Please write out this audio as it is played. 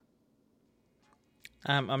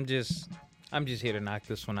I'm just here to knock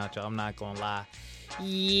this one out, y'all. I'm not gonna lie.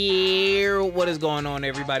 Yeah, what is going on,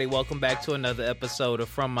 everybody? Welcome back to another episode of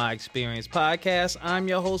From My Experience podcast. I'm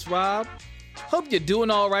your host, Rob. Hope you're doing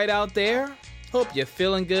all right out there. Hope you're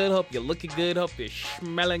feeling good. Hope you're looking good. Hope you're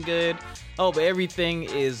smelling good. Hope everything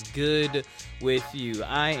is good with you.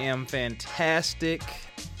 I am fantastic.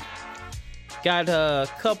 Got a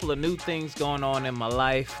couple of new things going on in my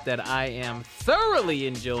life that I am thoroughly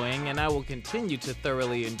enjoying, and I will continue to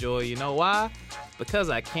thoroughly enjoy. You know why?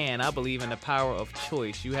 Because I can. I believe in the power of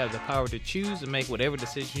choice. You have the power to choose and make whatever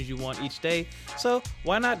decisions you want each day. So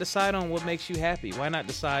why not decide on what makes you happy? Why not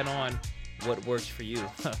decide on what works for you?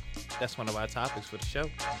 That's one of our topics for the show.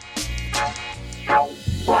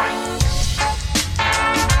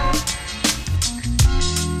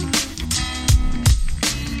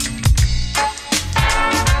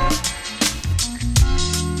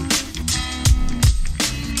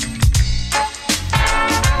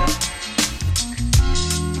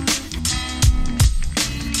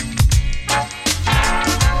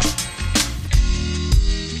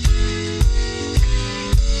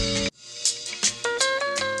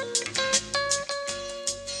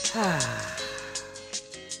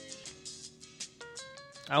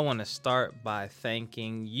 I want to start by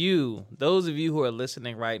thanking you. Those of you who are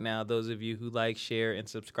listening right now, those of you who like, share, and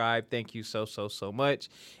subscribe, thank you so much.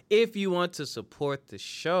 If you want to support the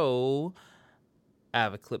show, I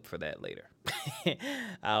have a clip for that later.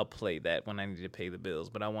 I'll play that when I need to pay the bills,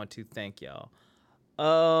 but I want to thank y'all.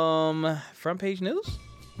 Front page news?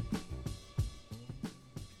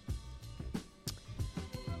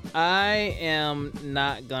 I am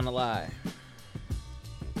not gonna lie.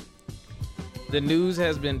 The news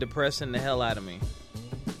has been depressing the hell out of me.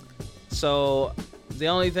 So the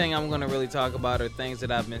only thing I'm going to really talk about are things that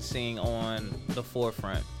I've been seeing on the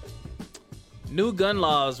forefront. New gun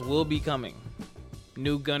laws will be coming.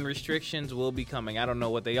 New gun restrictions will be coming. I don't know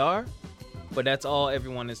what they are, but that's all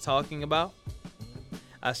everyone is talking about.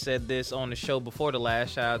 I said this on the show before the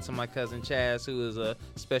last. Shout out to my cousin Chaz, who is a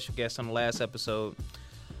special guest on the last episode.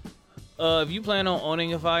 If you plan on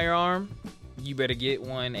owning a firearm, you better get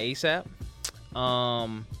one ASAP.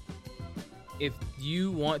 If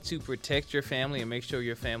you want to protect your family and make sure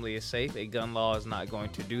your family is safe, a gun law is not going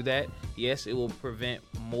to do that. Yes, it will prevent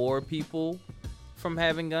more people from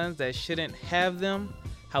having guns that shouldn't have them.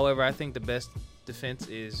 However, I think the best defense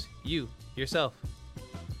is yourself.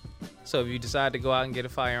 So if you decide to go out and get a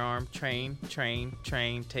firearm, train,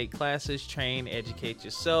 take classes, educate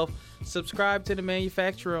yourself, subscribe to the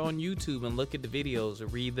manufacturer on YouTube and look at the videos or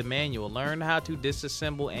read the manual. Learn how to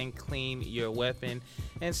disassemble and clean your weapon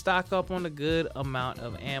and stock up on a good amount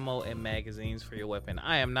of ammo and magazines for your weapon.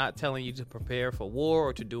 I am not telling you to prepare for war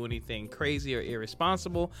or to do anything crazy or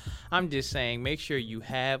irresponsible. I'm just saying make sure you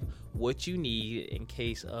have what you need in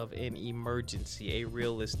case of an emergency, a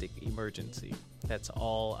realistic emergency. That's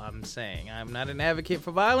all I'm saying. I'm not an advocate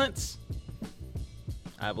for violence.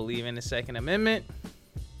 I believe in the Second Amendment.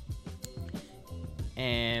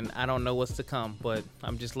 And I don't know what's to come, but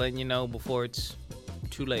I'm just letting you know before it's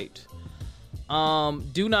too late.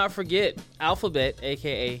 Do not forget Alphabet,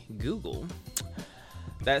 aka Google.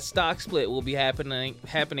 That stock split will be happening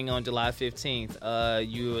on July 15th.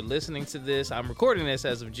 You are listening to this. I'm recording this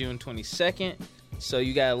as of June 22nd. So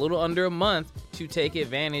you got a little under a month to take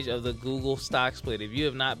advantage of the Google stock split. If you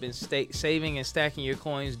have not been saving and stacking your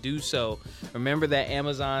coins, do so. Remember that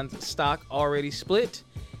Amazon's stock already split,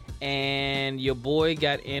 and your boy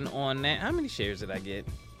got in on that. How many shares did I get?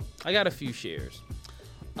 I got a few shares.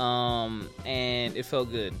 And it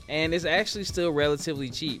felt good. And it's actually still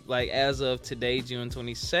relatively cheap. Like as of today, June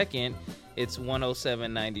 22nd, it's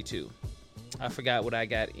 $107.92. I forgot what I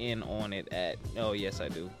got in on it at. Oh, yes, I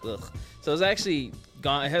do. Ugh. So it's actually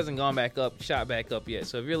gone. It hasn't gone back up, shot back up yet.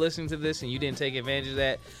 So if you're listening to this and you didn't take advantage of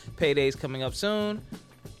that, payday's coming up soon.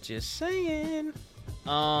 Just saying.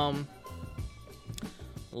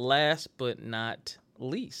 Last but not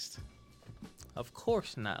least, of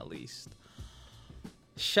course not least,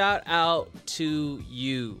 shout out to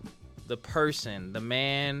you, the person, the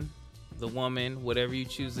man, the woman, whatever you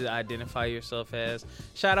choose to identify yourself as.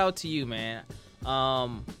 Shout out to you, man.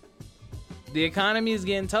 The economy is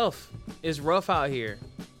getting tough. It's rough out here.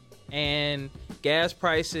 And gas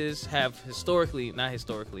prices have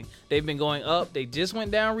they've been going up. They just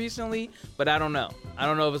went down recently, but I don't know. I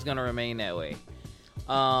don't know if it's going to remain that way.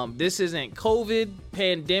 This isn't COVID,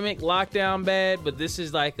 pandemic, lockdown bad, but this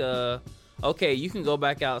is like okay, you can go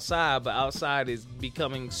back outside, but outside is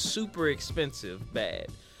becoming super expensive bad.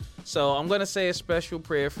 So I'm going to say a special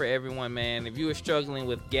prayer for everyone, man. If you are struggling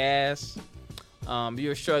with gas,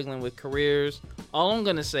 you're struggling with careers, all I'm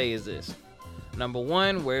going to say is this. Number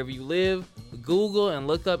one, wherever you live, Google and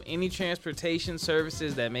look up any transportation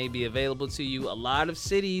services that may be available to you. A lot of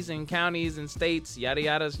cities and counties and states, yada,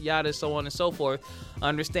 yada, yada, so on and so forth,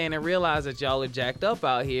 understand and realize that y'all are jacked up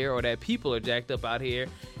out here, or that people are jacked up out here,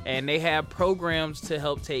 and they have programs to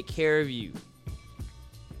help take care of you.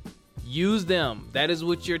 Use them. That is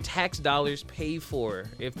what your tax dollars pay for,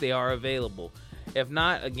 if they are available. If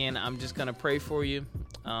not, again, I'm just going to pray for you.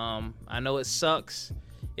 I know it sucks.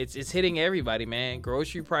 It's hitting everybody, man.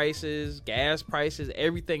 Grocery prices, gas prices,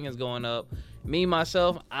 everything is going up. Me,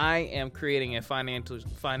 myself, I am creating a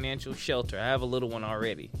financial shelter. I have a little one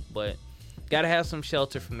already, but got to have some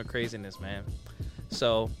shelter from the craziness, man.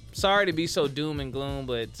 So, sorry to be so doom and gloom,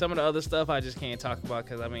 but some of the other stuff I just can't talk about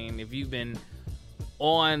because, I mean, if you've been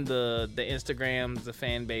on the Instagrams, the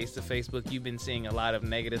fan base, the Facebook, you've been seeing a lot of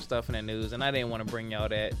negative stuff in the news, and I didn't want to bring y'all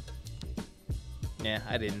that. Yeah,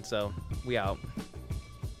 I didn't, so we out.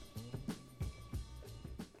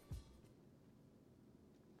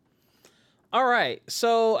 All right,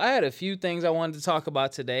 so I had a few things I wanted to talk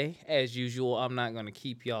about today. As usual, I'm not going to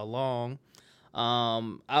keep y'all long.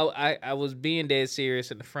 I was being dead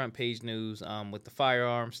serious in the front page news with the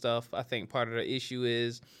firearm stuff. I think part of the issue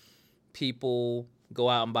is people go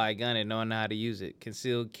out and buy a gun and don't know how to use it.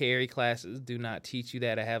 Concealed carry classes do not teach you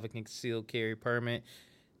that to have a concealed carry permit.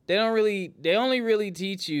 They only really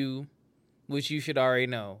teach you what you should already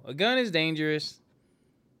know. A gun is dangerous.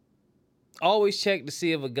 Always check to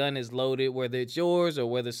see if a gun is loaded, whether it's yours or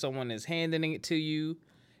whether someone is handing it to you.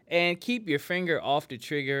 And keep your finger off the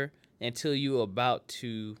trigger until you're about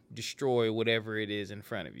to destroy whatever it is in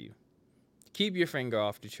front of you. Keep your finger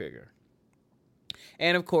off the trigger.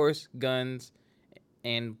 And of course, guns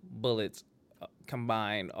and bullets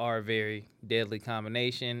combined are a very deadly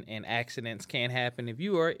combination, and accidents can happen if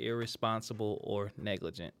you are irresponsible or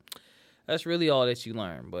negligent. That's really all that you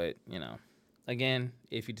learn, but, you know. Again,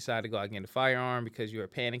 if you decide to go out and get a firearm because you are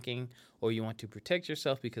panicking or you want to protect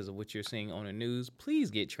yourself because of what you're seeing on the news,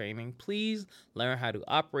 please get training. Please learn how to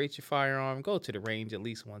operate your firearm. Go to the range at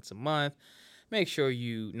least once a month. Make sure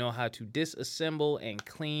you know how to disassemble and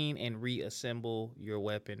clean and reassemble your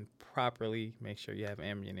weapon properly. Make sure you have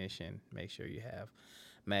ammunition. Make sure you have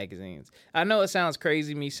magazines. I know it sounds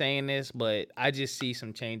crazy me saying this, but I just see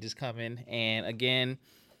some changes coming. And again,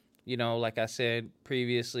 you know, like I said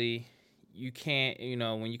previously, you can't, you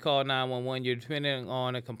know, when you call 911, you're depending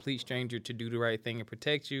on a complete stranger to do the right thing and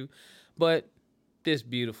protect you. But this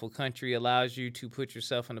beautiful country allows you to put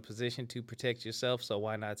yourself in a position to protect yourself. So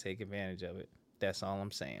why not take advantage of it? That's all I'm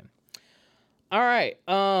saying. All right.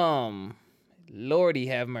 Lordy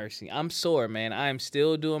have mercy. I'm sore, man. I am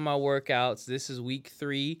still doing my workouts. This is week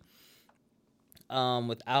 3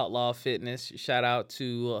 with Outlaw Fitness. Shout out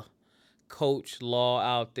to Coach Law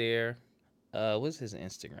out there. What's his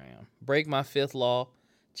Instagram? Break My Fifth Law.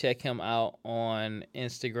 Check him out on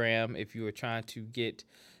Instagram if you are trying to get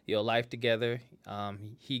your life together.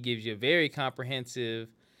 He gives you a very comprehensive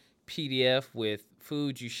PDF with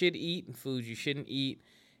foods you should eat and foods you shouldn't eat,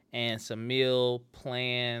 and some meal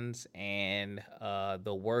plans, and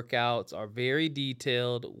the workouts are very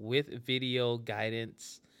detailed with video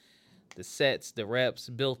guidance. The sets, the reps,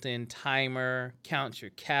 built-in timer, count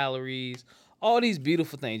your calories, all these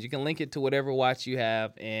beautiful things. You can link it to whatever watch you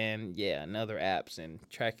have and, yeah, and other apps and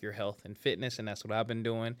track your health and fitness, and that's what I've been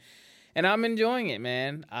doing. And I'm enjoying it,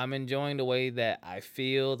 man. I'm enjoying the way that I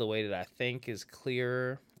feel, the way that I think is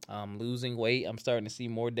clearer. Losing weight, I'm starting to see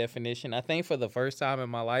more definition. I think for the first time in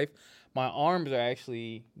my life, my arms are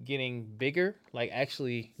actually getting bigger, like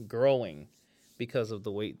actually growing because of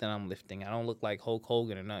the weight that I'm lifting. I don't look like Hulk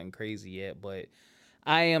Hogan or nothing crazy yet, but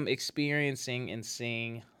I am experiencing and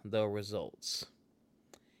seeing the results,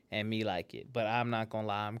 and me like it. But I'm not gonna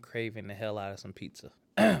lie, I'm craving the hell out of some pizza.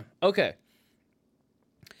 Okay.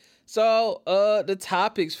 So the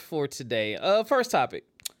topics for today. First topic: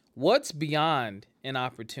 what's beyond an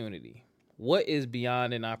opportunity? What is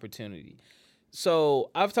beyond an opportunity? So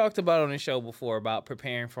I've talked about on the show before about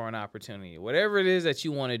preparing for an opportunity. Whatever it is that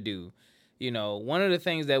you want to do. You know, one of the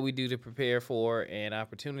things that we do to prepare for an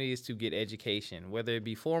opportunity is to get education, whether it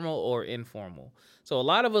be formal or informal. So a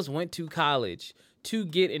lot of us went to college to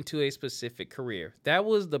get into a specific career. That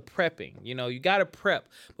was the prepping. You know, you got to prep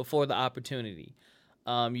before the opportunity.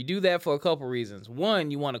 You do that for a couple reasons. One,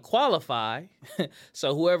 you want to qualify.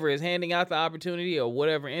 So whoever is handing out the opportunity or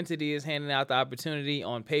whatever entity is handing out the opportunity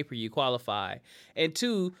on paper, you qualify. And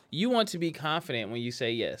two, you want to be confident when you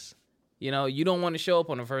say yes. You know, you don't want to show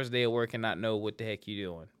up on the first day of work and not know what the heck you're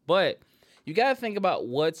doing. But you got to think about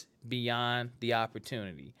what's beyond the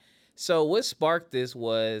opportunity. So what sparked this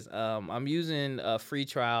was I'm using a free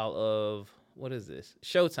trial of what is this?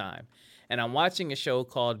 Showtime. And I'm watching a show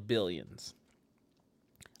called Billions.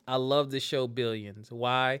 I love the show Billions.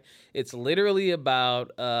 Why? It's literally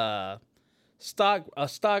about a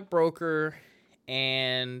stockbroker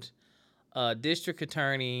and a district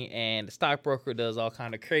attorney, and the stockbroker does all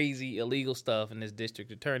kind of crazy illegal stuff, and this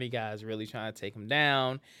district attorney guy is really trying to take him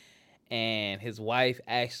down. And his wife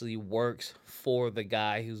actually works for the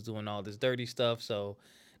guy who's doing all this dirty stuff. So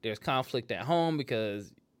there's conflict at home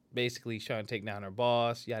because basically he's trying to take down her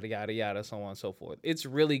boss, yada, yada, yada, so on and so forth. It's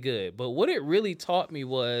really good. But what it really taught me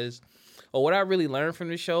was, or what I really learned from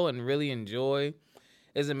the show and really enjoy,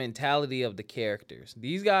 is the mentality of the characters.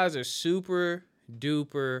 These guys are super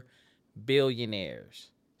duper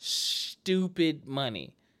billionaires. Stupid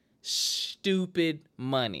money. Stupid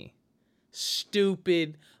money.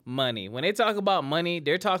 Stupid money. When they talk about money,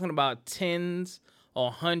 they're talking about tens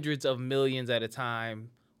or hundreds of millions at a time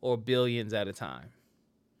or billions at a time.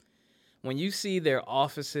 When you see their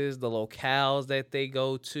offices, the locales that they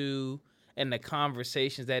go to, and the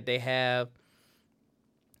conversations that they have,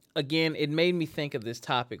 again, it made me think of this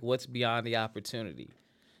topic, what's beyond the opportunity?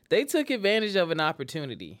 They took advantage of an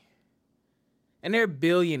opportunity. And they're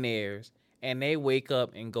billionaires, and they wake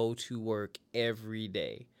up and go to work every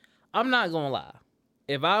day. I'm not going to lie.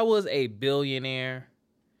 If I was a billionaire,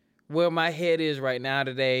 where my head is right now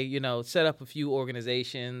today, set up a few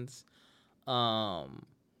organizations,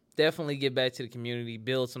 definitely get back to the community,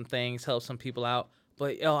 build some things, help some people out.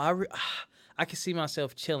 But, I can see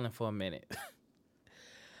myself chilling for a minute.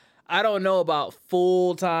 I don't know about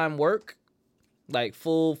full-time work, like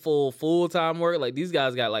full-time work. Like, these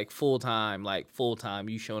guys got, like, full-time,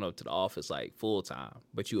 you showing up to the office, like, full-time.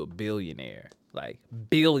 But you a billionaire. Like,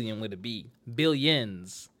 billion with a B.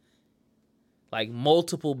 Billions. Like,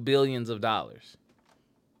 multiple billions of dollars.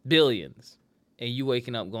 Billions. And you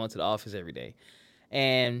waking up going to the office every day.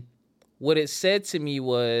 And what it said to me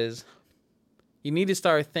was, you need to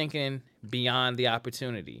start thinking beyond the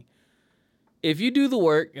opportunity. If you do the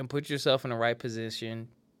work and put yourself in the right position,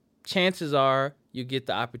 chances are you get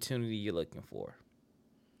the opportunity you're looking for.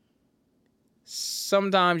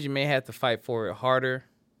 Sometimes you may have to fight for it harder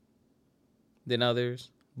than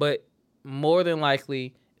others, but more than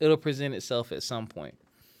likely, it'll present itself at some point.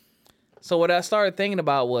 So what I started thinking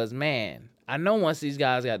about was, man, I know once these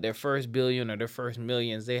guys got their first billion or their first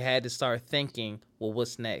millions, they had to start thinking, well,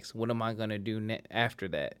 what's next? What am I going to do after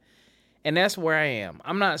that? And that's where I am.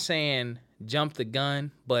 I'm not saying jump the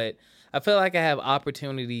gun, but I feel like I have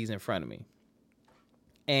opportunities in front of me.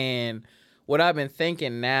 And what I've been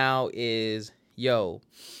thinking now is,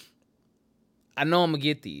 I know I'm going to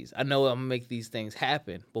get these. I know I'm going to make these things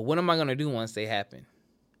happen. But what am I going to do once they happen?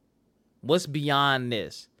 What's beyond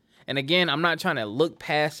this? And again, I'm not trying to look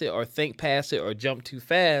past it or think past it or jump too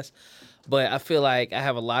fast. But I feel like I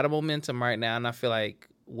have a lot of momentum right now. And I feel like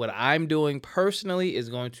what I'm doing personally is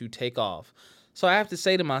going to take off. So I have to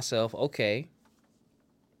say to myself, okay,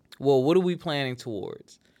 well, what are we planning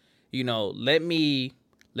towards? Let me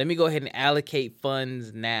go ahead and allocate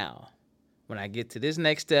funds now. When I get to this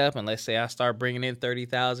next step, and let's say I start bringing in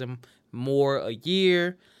 $30,000 more a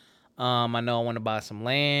year, I know I want to buy some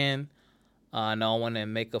land. I know I want to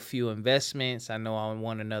make a few investments. I know I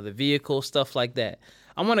want another vehicle, stuff like that.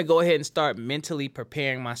 I want to go ahead and start mentally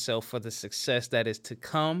preparing myself for the success that is to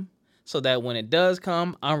come, so that when it does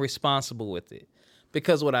come, I'm responsible with it.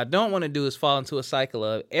 Because what I don't want to do is fall into a cycle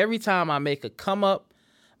of every time I make a come up,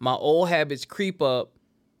 my old habits creep up,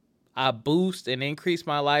 I boost and increase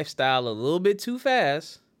my lifestyle a little bit too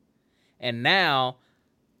fast, and now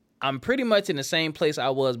I'm pretty much in the same place I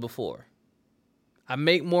was before. I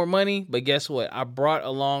make more money, but guess what? I brought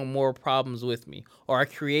along more problems with me, or I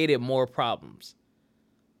created more problems.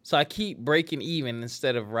 So I keep breaking even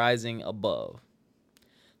instead of rising above.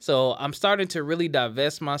 So I'm starting to really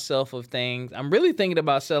divest myself of things. I'm really thinking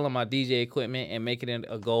about selling my DJ equipment and making it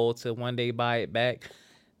a goal to one day buy it back.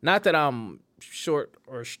 Not that I'm short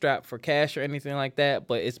or strapped for cash or anything like that,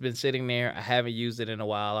 but it's been sitting there. I haven't used it in a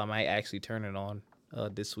while. I might actually turn it on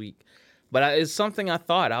this week. But it's something I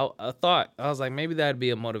thought. I was like, maybe that'd be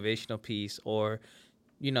a motivational piece, or,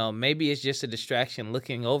 maybe it's just a distraction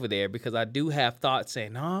looking over there, because I do have thoughts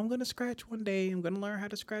saying, no, I'm going to scratch one day. I'm going to learn how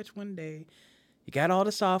to scratch one day. You got all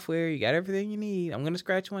the software. You got everything you need. I'm going to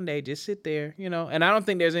scratch one day. Just sit there, And I don't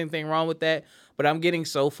think there's anything wrong with that. But I'm getting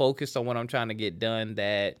so focused on what I'm trying to get done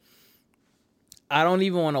that I don't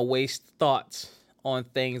even want to waste thoughts on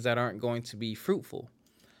things that aren't going to be fruitful.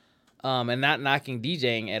 And not knocking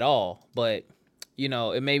DJing at all, but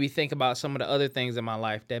it made me think about some of the other things in my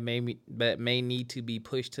life that may need to be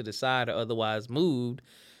pushed to the side or otherwise moved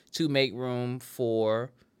to make room for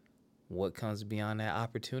what comes beyond that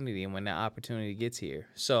opportunity and when that opportunity gets here.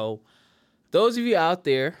 So those of you out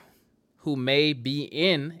there who may be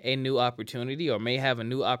in a new opportunity or may have a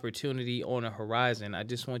new opportunity on the horizon, I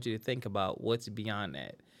just want you to think about what's beyond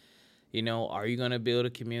that. You know, are you going to build a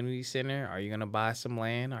community center? Are you going to buy some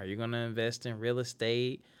land? Are you going to invest in real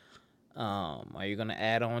estate? Are you going to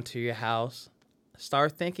add on to your house?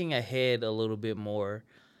 Start thinking ahead a little bit more.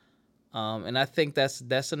 And I think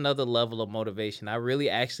that's another level of motivation. I really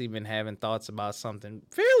actually been having thoughts about something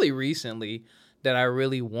fairly recently that I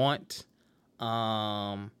really want.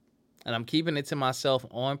 And I'm keeping it to myself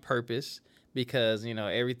on purpose because, you know,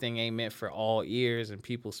 everything ain't meant for all ears and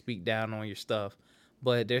people speak down on your stuff.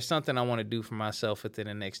 But there's something I want to do for myself within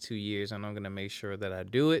the next 2 years, and I'm going to make sure that I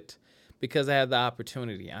do it because I have the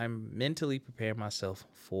opportunity. I'm mentally preparing myself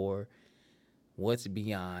for what's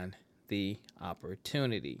beyond the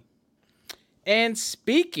opportunity. And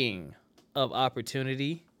speaking of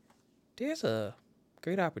opportunity, there's a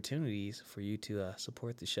great opportunities for you to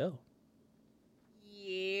support the show.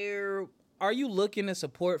 Yeah. Are you looking to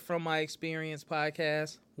support From My Experience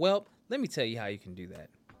podcast? Well, let me tell you how you can do that.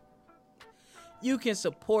 You can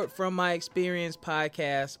support From My Experience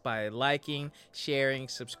podcast by liking, sharing,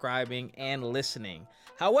 subscribing, and listening.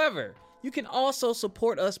 However, you can also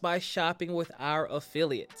support us by shopping with our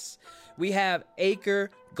affiliates. We have Acre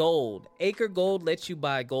Gold. Acre Gold lets you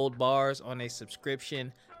buy gold bars on a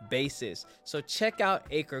subscription basis. So check out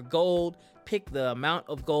Acre Gold, pick the amount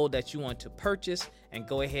of gold that you want to purchase, and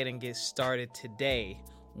go ahead and get started today.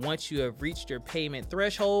 Once you have reached your payment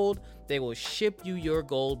threshold, they will ship you your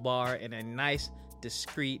gold bar in a nice,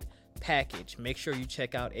 discreet package. Make sure you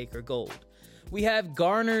check out Acre Gold. We have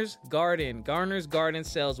Garner's Garden. Garner's Garden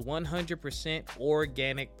sells 100%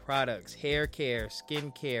 organic products, hair care,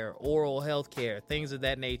 skin care, oral health care, things of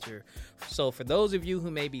that nature. So for those of you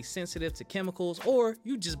who may be sensitive to chemicals or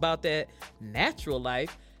you just about that natural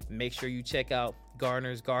life, make sure you check out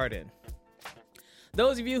Garner's Garden.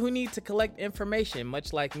 Those of you who need to collect information,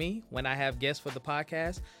 much like me, when I have guests for the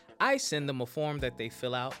podcast, I send them a form that they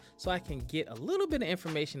fill out so I can get a little bit of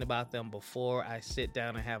information about them before I sit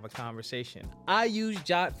down and have a conversation. I use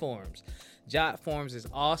JotForms. JotForms is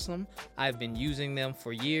awesome. I've been using them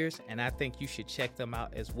for years, and I think you should check them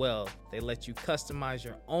out as well. They let you customize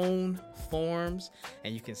your own forms,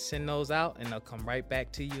 and you can send those out, and they'll come right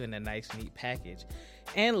back to you in a nice, neat package.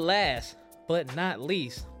 And last but not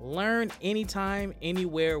least, learn anytime,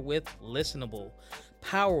 anywhere with Listenable.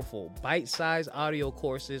 Powerful, bite-sized audio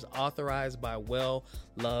courses authorized by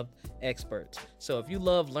well-loved experts. So if you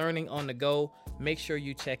love learning on the go, make sure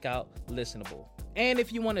you check out Listenable. And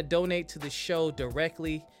if you want to donate to the show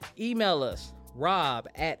directly, email us,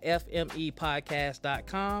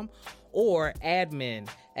 rob@fmepodcast.com or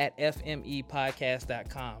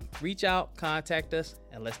admin@fmepodcast.com. Reach out, contact us,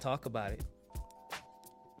 and let's talk about it.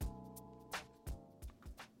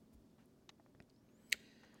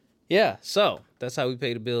 Yeah, so that's how we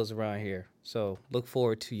pay the bills around here. So look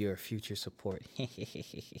forward to your future support.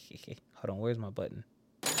 Hold on, where's my button?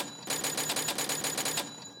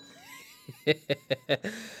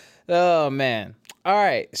 Oh, man. All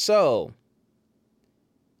right, so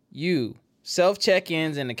you,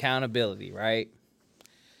 self-check-ins and accountability, right?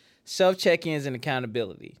 Self-check-ins and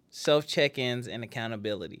accountability. Self-check-ins and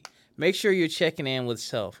accountability. Make sure you're checking in with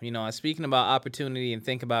self. You know, I'm speaking about opportunity and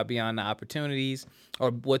think about beyond the opportunities or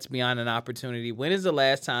what's beyond an opportunity. When is the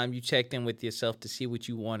last time you checked in with yourself to see what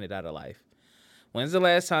you wanted out of life? When's the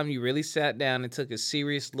last time you really sat down and took a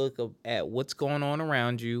serious look at what's going on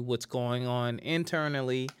around you, what's going on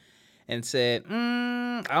internally, and said,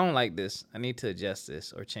 I don't like this. I need to adjust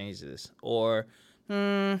this or change this. Or,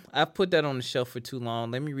 I've put that on the shelf for too long.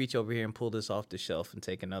 Let me reach over here and pull this off the shelf and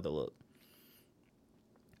take another look.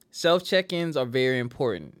 Self-check-ins are very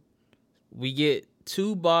important. We get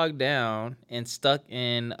too bogged down and stuck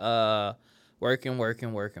in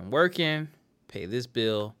working, pay this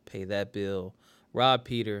bill, pay that bill, rob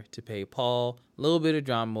Peter to pay Paul, a little bit of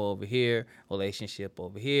drama over here, relationship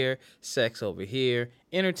over here, sex over here,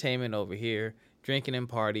 entertainment over here, drinking and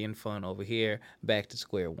partying fun over here, back to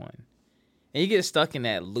square one. And you get stuck in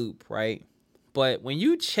that loop, right? But when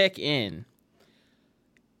you check in,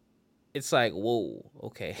 it's like, whoa,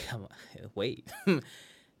 okay, wait. I'm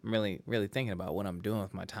really thinking about what I'm doing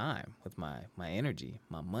with my time, with my energy,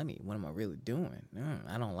 my money. What am I really doing?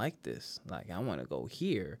 I don't like this. Like, I want to go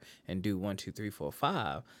here and do 1, 2, 3, 4,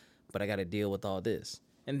 5, but I got to deal with all this.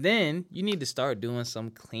 And then you need to start doing some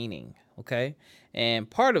cleaning, okay? And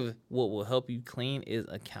part of what will help you clean is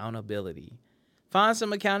accountability. Find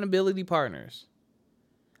some accountability partners.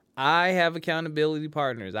 I have accountability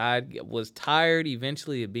partners. I was tired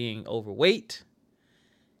eventually of being overweight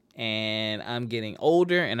And I'm getting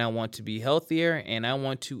older and I want to be healthier and I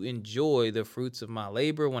want to enjoy the fruits of my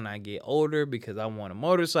labor when I get older because I want a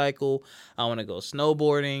motorcycle. I want to go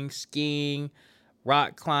snowboarding, skiing,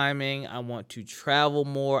 rock climbing. I want to travel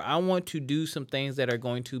more. I want to do some things that are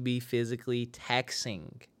going to be physically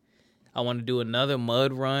taxing. I want to do another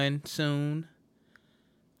mud run soon.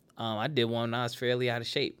 I did one when I was fairly out of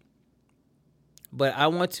shape. But I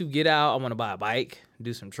want to get out. I want to buy a bike,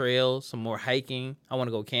 do some trails, some more hiking. I want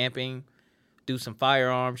to go camping, do some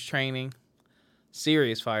firearms training,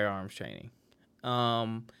 serious firearms training.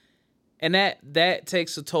 And that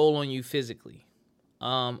takes a toll on you physically.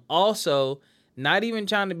 Also, not even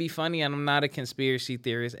trying to be funny, and I'm not a conspiracy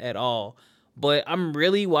theorist at all, but I'm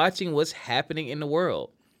really watching what's happening in the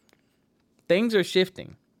world. Things are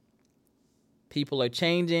shifting. People are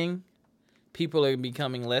changing. People are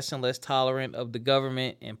becoming less and less tolerant of the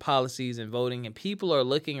government and policies and voting. And people are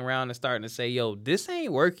looking around and starting to say, yo, this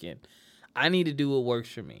ain't working. I need to do what works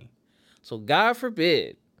for me. So God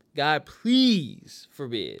forbid, God please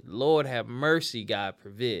forbid, Lord have mercy, God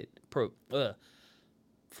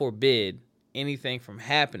forbid anything from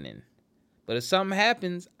happening. But if something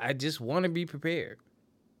happens, I just want to be prepared.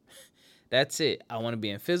 That's it. I want to be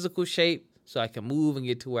in physical shape so I can move and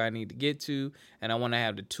get to where I need to get to. And I want to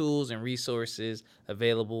have the tools and resources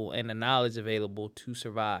available and the knowledge available to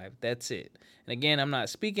survive. That's it. And again, I'm not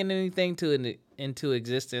speaking anything into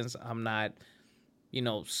existence. I'm not,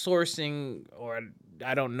 sourcing, or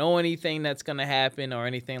I don't know anything that's going to happen or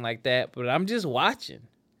anything like that. But I'm just watching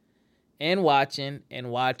and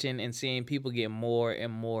seeing people get more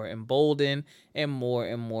and more emboldened and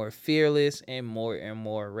more fearless and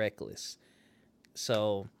more reckless.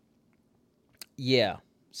 So, yeah.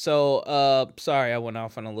 So, sorry, I went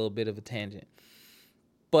off on a little bit of a tangent.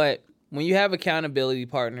 But when you have accountability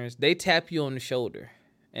partners, they tap you on the shoulder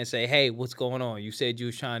and say, hey, what's going on? You said you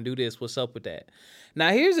was trying to do this. What's up with that?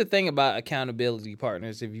 Now, here's the thing about accountability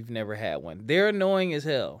partners, if you've never had one. They're annoying as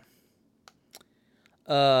hell.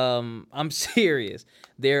 I'm serious.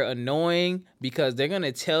 They're annoying because they're going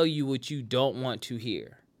to tell you what you don't want to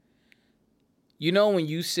hear. When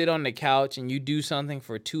you sit on the couch and you do something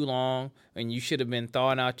for too long and you should have been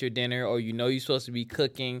thawing out your dinner, or you're supposed to be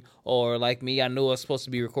cooking, or like me, I knew I was supposed to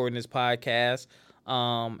be recording this podcast.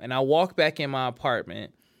 And I walk back in my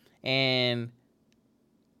apartment and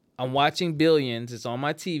I'm watching Billions. It's on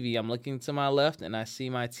my TV. I'm looking to my left and I see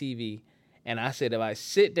my TV. And I said, if I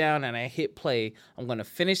sit down and I hit play, I'm going to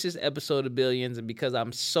finish this episode of Billions. And because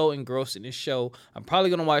I'm so engrossed in this show, I'm probably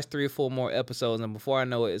going to watch 3 or 4 more episodes. And before I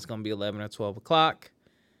know it, it's going to be 11 or 12 o'clock.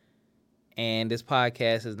 And this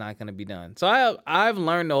podcast is not going to be done. So I've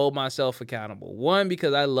learned to hold myself accountable. 1,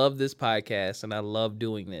 because I love this podcast and I love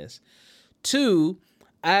doing this. 2,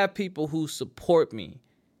 I have people who support me.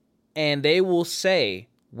 And they will say,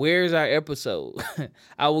 where's our episode?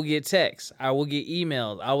 I will get texts. I will get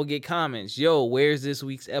emails. I will get comments. Yo, where's this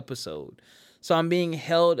week's episode? So I'm being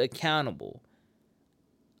held accountable.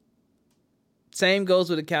 Same goes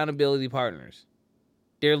with accountability partners.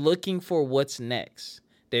 They're looking for what's next.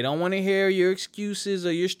 They don't want to hear your excuses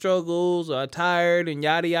or your struggles or tired and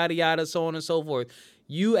yada, yada, yada, so on and so forth.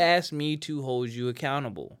 You asked me to hold you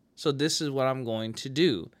accountable. So this is what I'm going to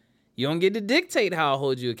do. You don't get to dictate how I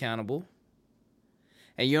hold you accountable.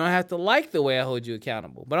 And you don't have to like the way I hold you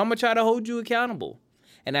accountable. But I'm going to try to hold you accountable.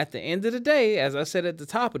 And at the end of the day, as I said at the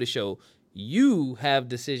top of the show, you have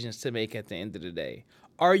decisions to make at the end of the day.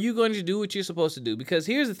 Are you going to do what you're supposed to do? Because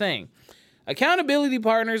here's the thing. Accountability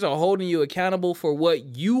partners are holding you accountable for what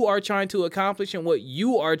you are trying to accomplish and what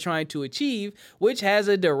you are trying to achieve, which has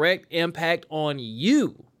a direct impact on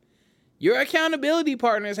you. Your accountability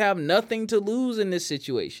partners have nothing to lose in this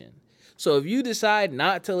situation. So if you decide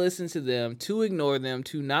not to listen to them, to ignore them,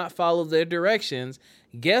 to not follow their directions,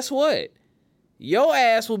 guess what? Your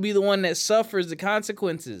ass will be the one that suffers the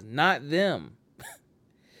consequences, not them.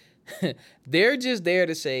 They're just there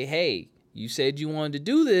to say, hey, you said you wanted to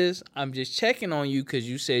do this. I'm just checking on you because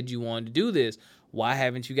you said you wanted to do this. Why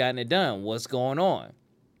haven't you gotten it done? What's going on?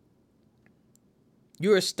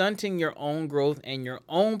 You are stunting your own growth and your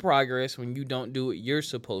own progress when you don't do what you're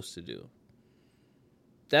supposed to do.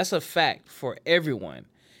 That's a fact for everyone.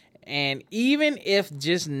 And even if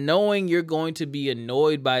just knowing you're going to be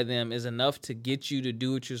annoyed by them is enough to get you to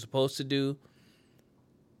do what you're supposed to do,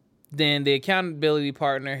 then the accountability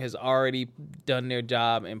partner has already done their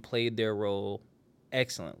job and played their role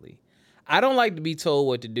excellently. I don't like to be told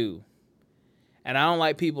what to do. And I don't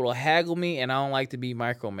like people to haggle me, and I don't like to be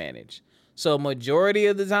micromanaged. So majority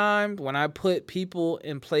of the time, when I put people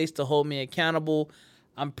in place to hold me accountable,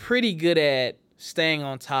 I'm pretty good at staying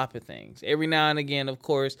on top of things. Every now and again, of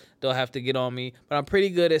course, they'll have to get on me, but I'm pretty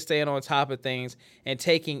good at staying on top of things and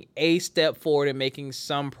taking a step forward and making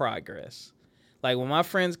some progress. Like when my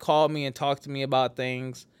friends call me and talk to me about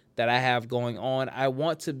things that I have going on, I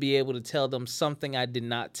want to be able to tell them something I did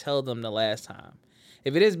not tell them the last time.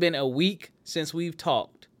 If it has been a week since we've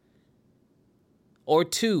talked, or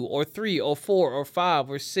 2 or 3 or 4 or 5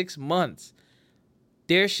 or 6 months,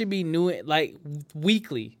 there should be new, like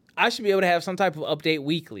weekly. I should be able to have some type of update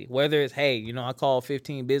weekly, whether it's, hey, I called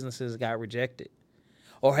 15 businesses, got rejected.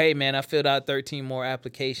 Or, hey, man, I filled out 13 more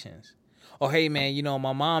applications. Or, hey, man,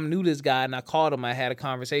 my mom knew this guy and I called him. I had a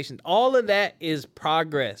conversation. All of that is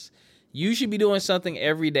progress. You should be doing something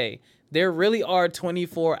every day. There really are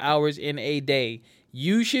 24 hours in a day.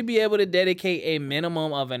 You should be able to dedicate a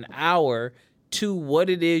minimum of an hour to what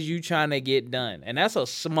it is you're trying to get done. And that's a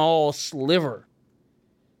small sliver.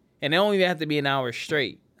 And it don't even have to be an hour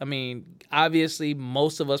straight. I mean, obviously,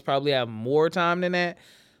 most of us probably have more time than that.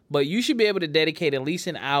 But you should be able to dedicate at least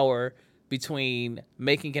an hour between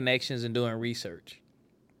making connections and doing research.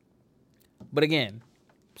 But again,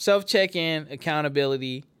 self-check-in,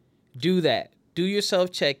 accountability, do that. Do your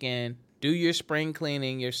self-check-in. Do your spring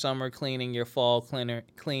cleaning, your summer cleaning, your fall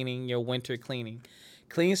cleaning, your winter cleaning.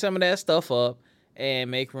 Clean some of that stuff up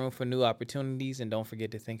and make room for new opportunities. And don't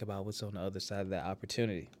forget to think about what's on the other side of that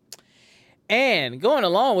opportunity. And going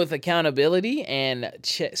along with accountability and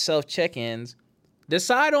self-check-ins,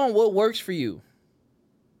 decide on what works for you.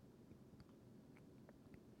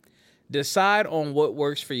 Decide on what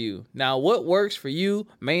works for you. Now, what works for you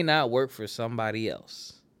may not work for somebody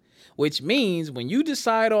else. Which means when you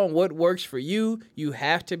decide on what works for you, you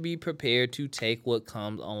have to be prepared to take what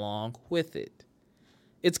comes along with it.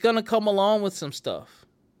 It's going to come along with some stuff.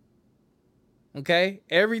 Okay?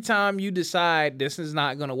 Every time you decide this is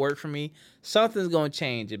not going to work for me, something's going to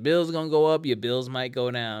change. Your bills going to go up. Your bills might go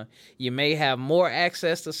down. You may have more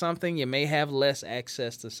access to something. You may have less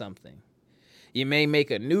access to something. You may make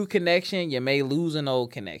a new connection. You may lose an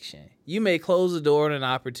old connection. You may close the door on an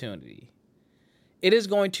opportunity. It is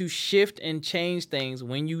going to shift and change things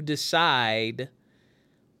when you decide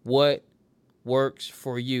what works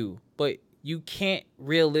for you. But you can't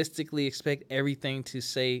realistically expect everything to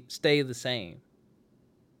stay the same.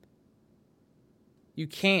 You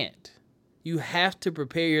can't. You have to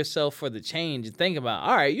prepare yourself for the change and think about,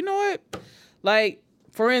 all right, you know what? Like,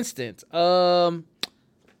 for instance, SGP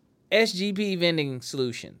Vending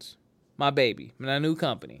Solutions, my baby, my new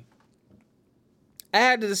company. I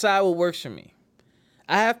had to decide what works for me.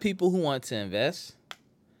 I have people who want to invest.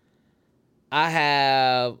 I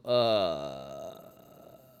have a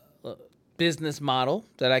business model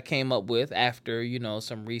that I came up with after,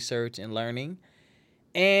 some research and learning.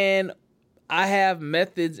 And I have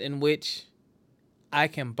methods in which I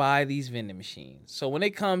can buy these vending machines. So when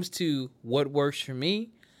it comes to what works for me,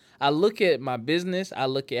 I look at my business. I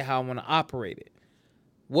look at how I want to operate it.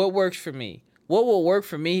 What works for me? What will work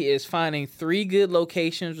for me is finding 3 good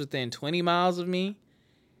locations within 20 miles of me.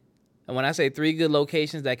 And when I say 3 good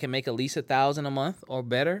locations that can make at least $1,000 a month or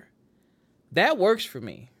better, that works for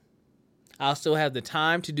me. I'll still have the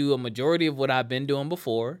time to do a majority of what I've been doing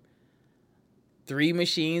before. 3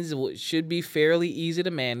 machines should be fairly easy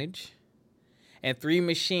to manage. And 3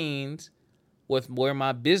 machines with where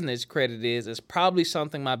my business credit is probably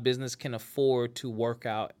something my business can afford to work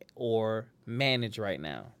out or manage right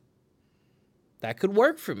now. That could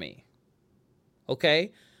work for me.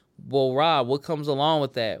 Okay? Well, Rob, what comes along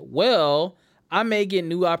with that? Well, I may get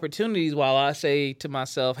new opportunities while I say to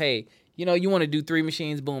myself, hey, you want to do 3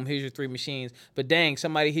 machines, boom, here's your 3 machines. But dang,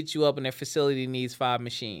 somebody hits you up and their facility needs 5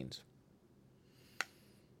 machines.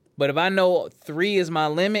 But if I know 3 is my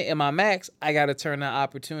limit and my max, I got to turn that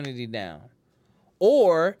opportunity down.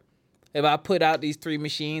 Or if I put out these 3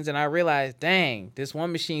 machines and I realize, dang, this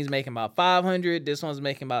one machine's making about 500, this one's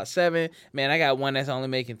making about 7. Man, I got one that's only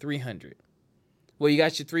making 300. Well, you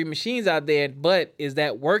got your 3 machines out there, but is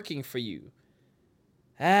that working for you?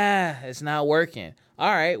 It's not working.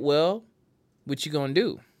 All right, well, what you gonna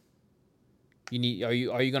do? Are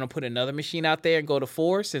you gonna put another machine out there and go to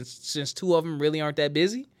 4 since 2 of them really aren't that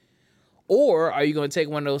busy? Or are you gonna take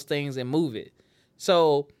one of those things and move it?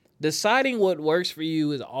 So deciding what works for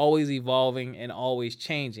you is always evolving and always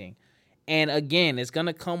changing. And again, it's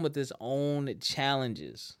gonna come with its own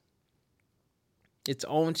challenges.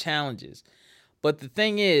 But the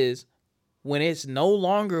thing is, when it's no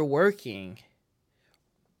longer working,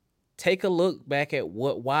 take a look back at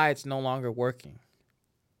why it's no longer working.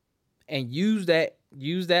 And use that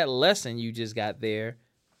lesson you just got there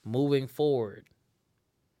moving forward.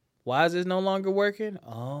 Why is this no longer working?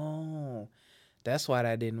 Oh, that's why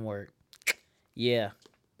that didn't work. Yeah,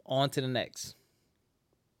 on to the next.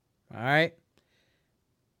 All right.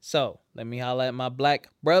 So let me holler at my black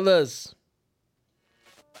brothers.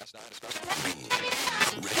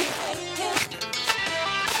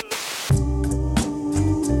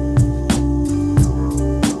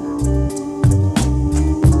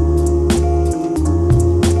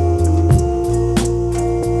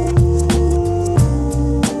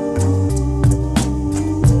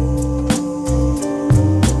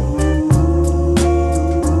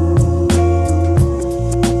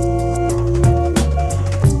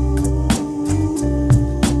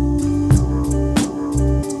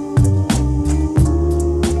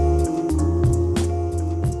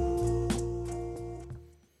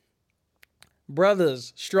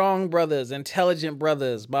 Brothers, strong brothers, intelligent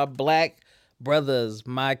brothers, my black brothers,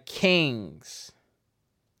 my kings.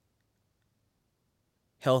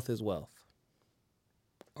 Health is wealth.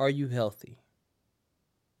 Are you healthy?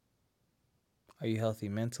 Are you healthy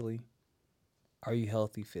mentally? Are you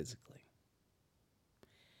healthy physically?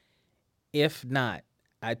 If not,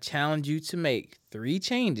 I challenge you to make 3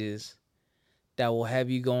 changes that will have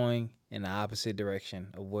you going in the opposite direction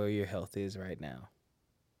of where your health is right now.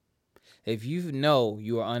 If you know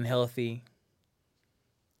you are unhealthy,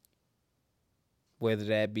 whether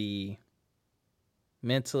that be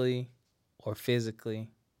mentally or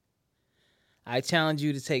physically, I challenge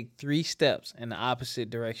you to take 3 steps in the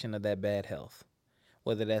opposite direction of that bad health.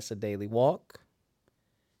 Whether that's a daily walk,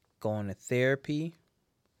 going to therapy,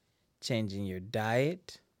 changing your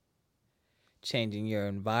diet, changing your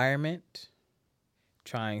environment,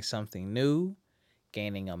 trying something new,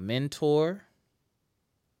 gaining a mentor.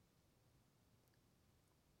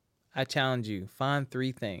 I challenge you, find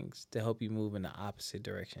 3 things to help you move in the opposite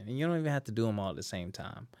direction. And you don't even have to do them all at the same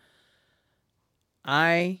time.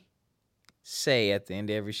 I say at the end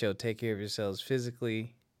of every show, take care of yourselves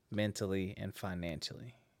physically, mentally, and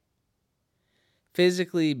financially.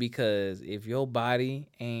 Physically, because if your body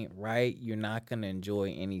ain't right, you're not going to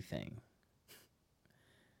enjoy anything.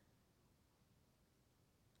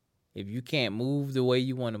 If you can't move the way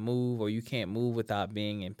you want to move, or you can't move without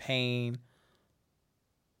being in pain,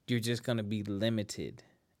 you're just going to be limited,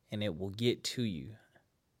 and it will get to you.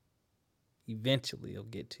 Eventually, it'll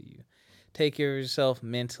get to you. Take care of yourself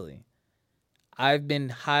mentally. I'm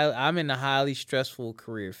in a highly stressful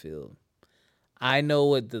career field. I know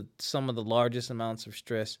what some of the largest amounts of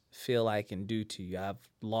stress feel like and do to you. I've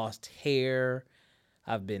lost hair.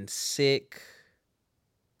 I've been sick.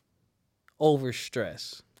 Over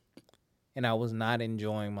stress. And I was not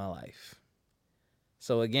enjoying my life.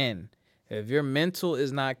 So again, if your mental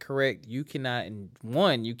is not correct, you can't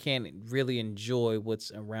really enjoy what's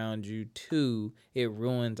around you. 2, it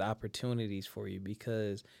ruins opportunities for you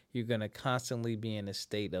because you're going to constantly be in a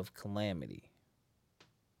state of calamity.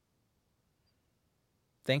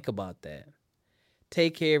 Think about that.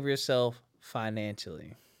 Take care of yourself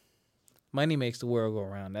financially. Money makes the world go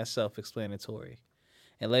around. That's self-explanatory.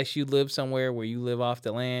 Unless you live somewhere where you live off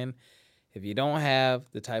the land, if you don't have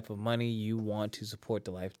the type of money you want to support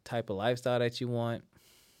the type of lifestyle that you want,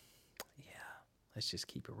 yeah, let's just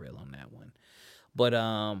keep it real on that one. But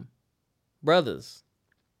brothers,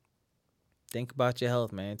 think about your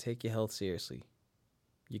health, man. Take your health seriously.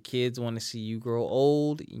 Your kids want to see you grow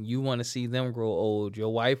old, and you want to see them grow old.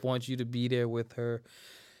 Your wife wants you to be there with her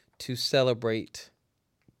to celebrate,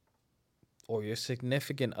 or your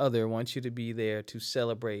significant other wants you to be there to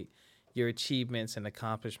celebrate your achievements and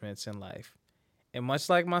accomplishments in life. And much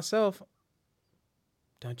like myself,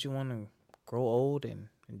 don't you want to grow old and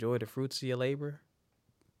enjoy the fruits of your labor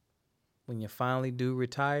when you finally do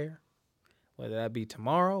retire? Whether that be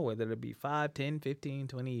tomorrow, whether it be 5, 10, 15,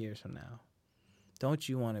 20 years from now. Don't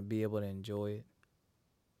you want to be able to enjoy it?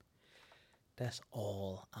 That's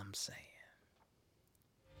all I'm saying.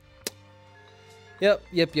 Yep.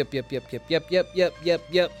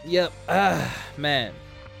 Man.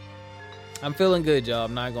 I'm feeling good, y'all.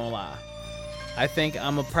 I'm not gonna lie. I think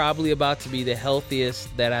I'm probably about to be the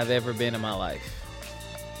healthiest that I've ever been in my life.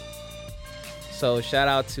 So shout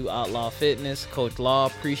out to Outlaw Fitness, Coach Law.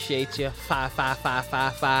 Appreciate you.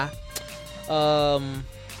 55555.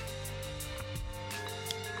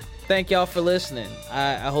 Thank y'all for listening.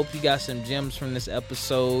 I hope you got some gems from this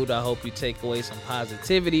episode. I hope you take away some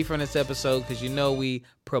positivity from this episode, because you know we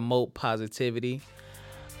promote positivity.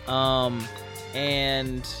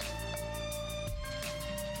 And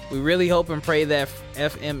we really hope and pray that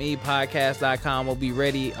FMEpodcast.com will be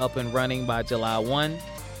ready, up and running by July 1.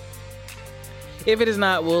 If it is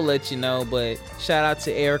not, we'll let you know. But shout out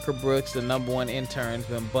to Erica Brooks, the #1 intern,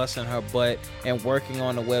 been busting her butt and working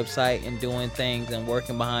on the website and doing things and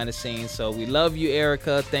working behind the scenes. So we love you,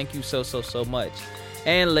 Erica. Thank you so much.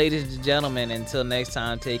 And ladies and gentlemen, until next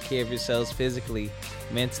time, take care of yourselves physically,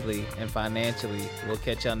 mentally, and financially. We'll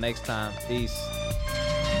catch y'all next time. Peace.